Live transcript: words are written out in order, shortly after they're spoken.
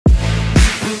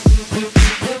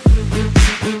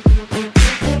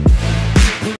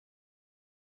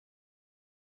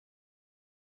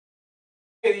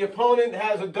The opponent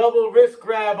has a double wrist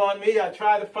grab on me. I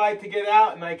try to fight to get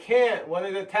out and I can't. One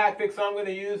of the tactics I'm going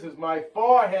to use is my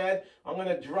forehead. I'm going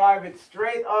to drive it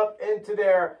straight up into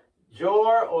their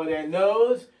jaw or their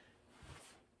nose.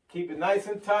 Keep it nice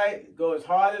and tight. Go as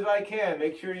hard as I can.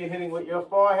 Make sure you're hitting with your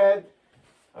forehead.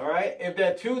 All right. If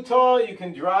they're too tall, you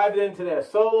can drive it into their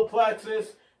solar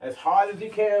plexus as hard as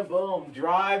you can. Boom.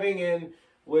 Driving in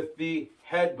with the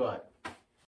headbutt.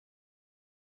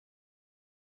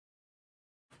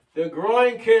 The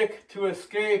groin kick to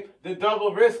escape the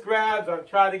double wrist grabs. I'm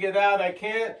trying to get out. I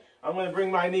can't. I'm going to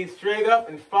bring my knee straight up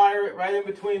and fire it right in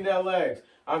between their legs.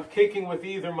 I'm kicking with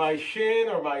either my shin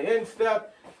or my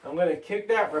instep. I'm going to kick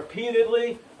that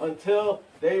repeatedly until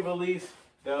they release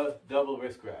the double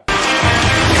wrist grab.